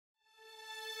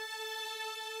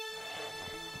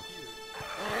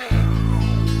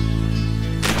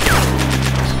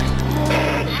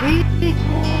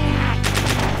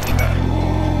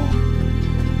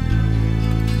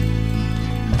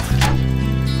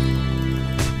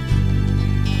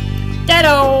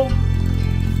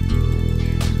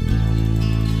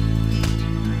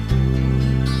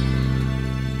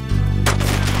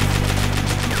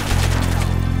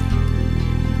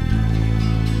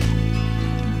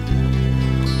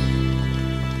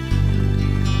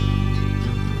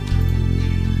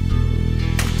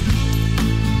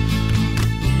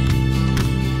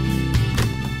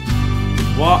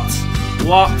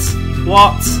What?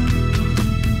 What?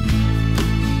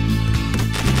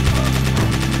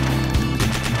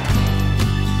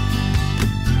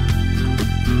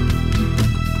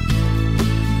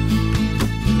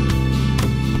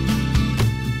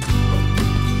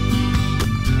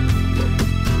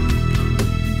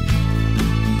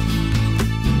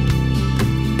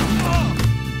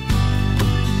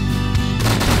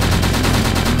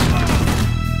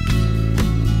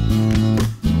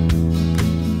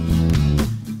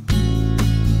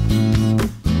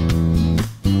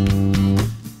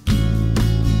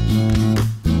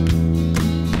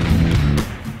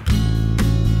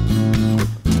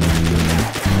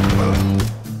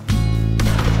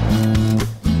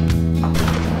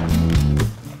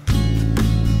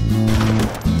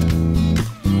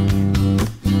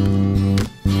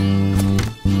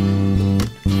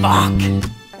 Fuck!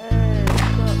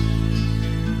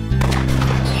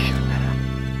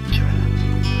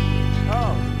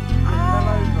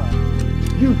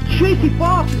 You cheeky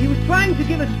bastard! He was trying to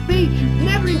give a speech! You'd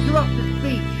never interrupt a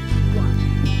speech!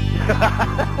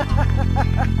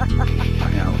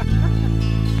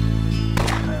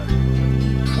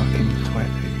 Fucking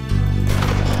sweaty.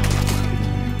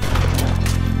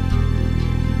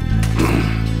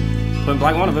 Point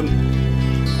blank one of them.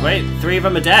 Wait, 3 of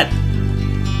them are dead.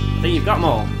 I think you've got them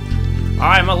all.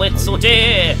 I'm a little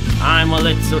deer. I'm a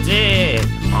little deer.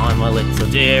 I'm a little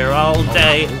deer all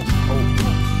day.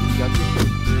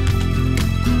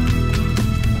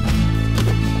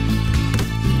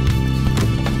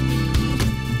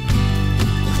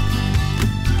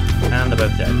 And they're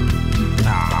both dead.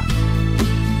 Ah.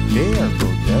 They are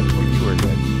both dead, or you are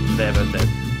dead? They're both dead.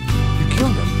 You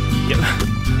killed them? Yep.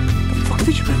 The fuck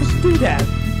did you manage to do that?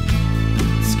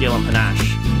 Skill and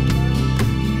panache.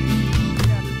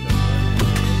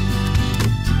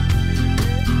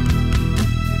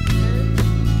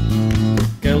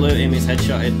 Go loot him, he's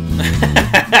headshotted.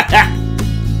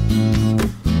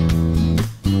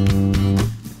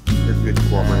 You're good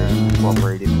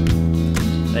cooperating.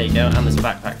 There you go, and there's a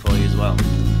backpack for you as well.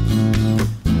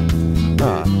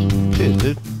 Ah, cheers,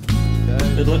 dude.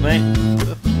 Good luck, mate.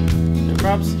 No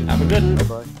probs. Have a good one.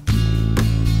 Bye-bye.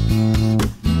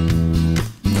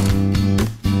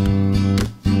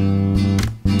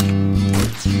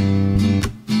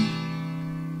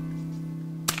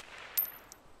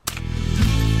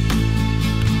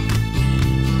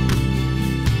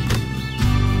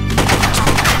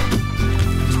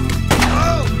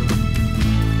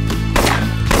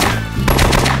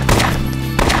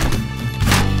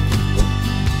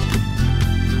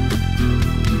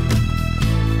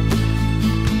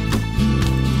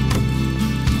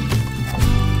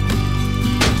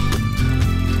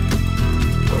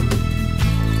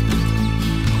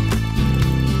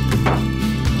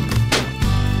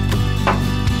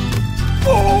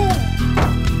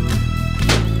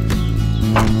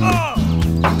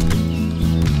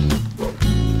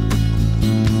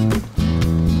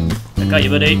 Got you,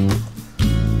 buddy.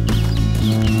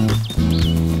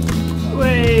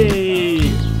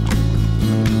 Whey!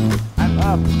 I'm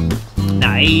up.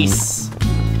 Nice.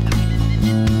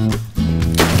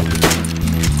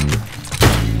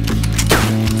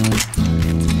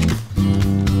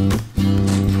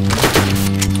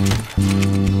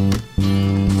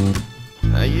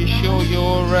 Are you sure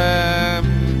you're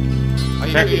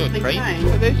trained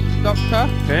for this, Doctor?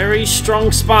 Very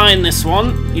strong spine, this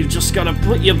one. You've just got to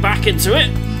put your back into it.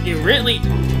 You really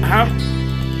have...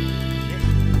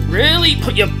 Really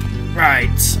put your...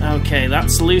 Right. Okay,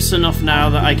 that's loose enough now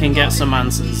that I can get some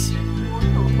answers.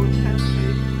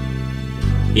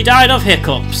 He died of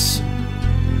hiccups.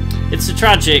 It's a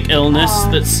tragic illness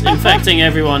that's infecting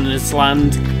everyone in this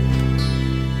land.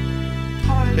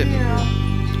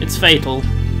 It's fatal.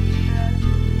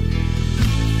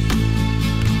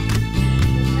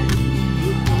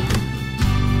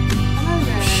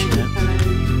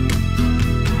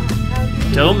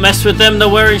 Don't mess with them, they're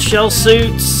wearing shell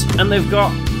suits and they've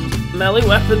got melee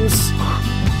weapons.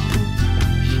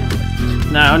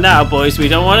 Now, boys, we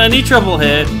don't want any trouble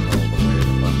here.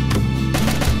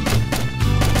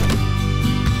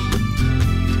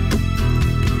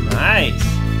 Nice.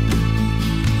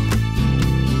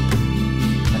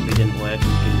 If it didn't work, we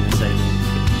can save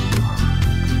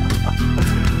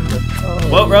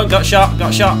him. Whoa, Rogue, got shot.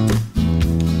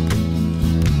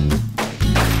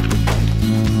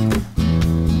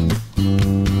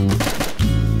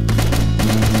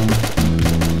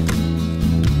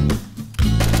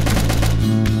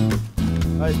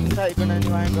 Gonna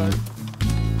anyway, guys.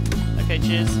 Okay,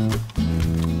 cheers.